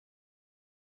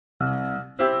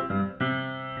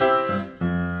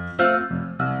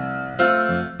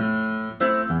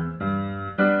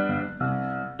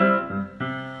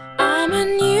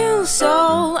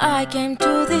came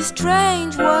to this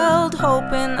strange world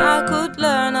hoping I could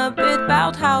learn a bit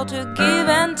about how to give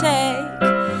and take.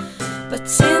 But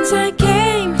since I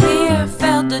came here,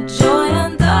 felt the joy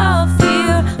and the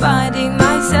fear, finding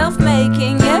myself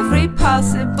making every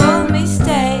possible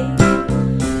mistake.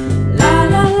 La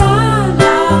la la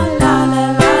la la la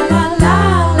la la la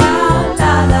la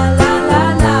la la la la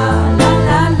la la la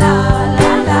la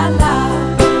la.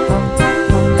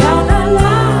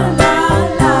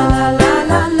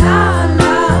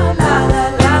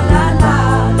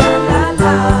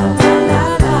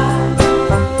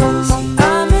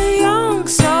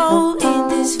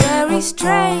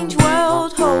 Strange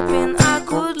world, hoping I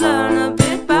could learn a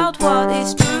bit about what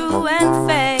is true and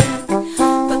fake.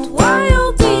 But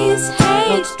while these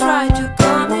hate try to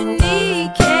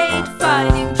communicate,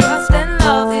 finding trust and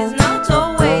love is not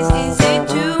always easy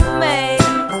to make.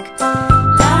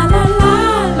 La la la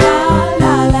la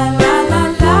la la la la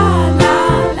la la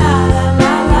la la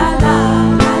la la la la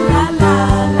la.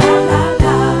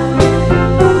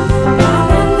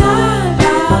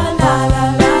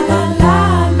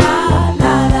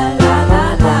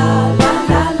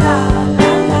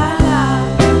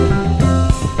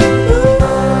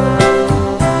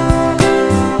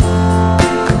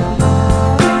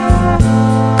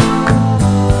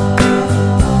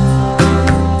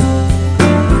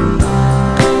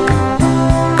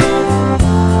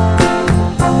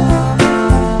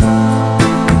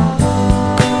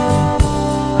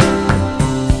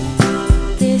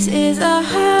 This is a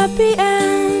happy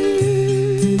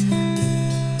end,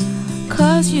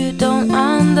 'cause you don't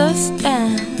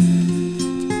understand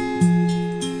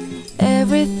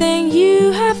everything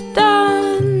you have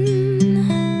done.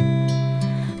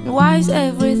 Why is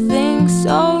everything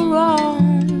so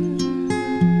wrong?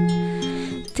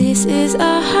 This is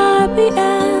a happy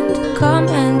end. Come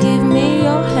and give me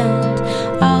your hand,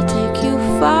 I'll take you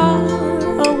far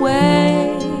away.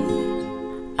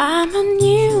 I'm a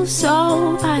new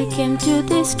soul, I came to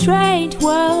this strange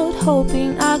world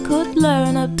hoping I could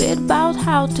learn a bit about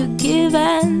how to give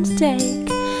and take.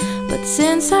 But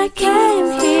since I came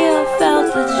here, felt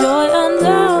the joy and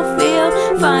the fear,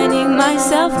 finding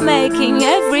myself making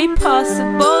every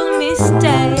possible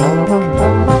mistake.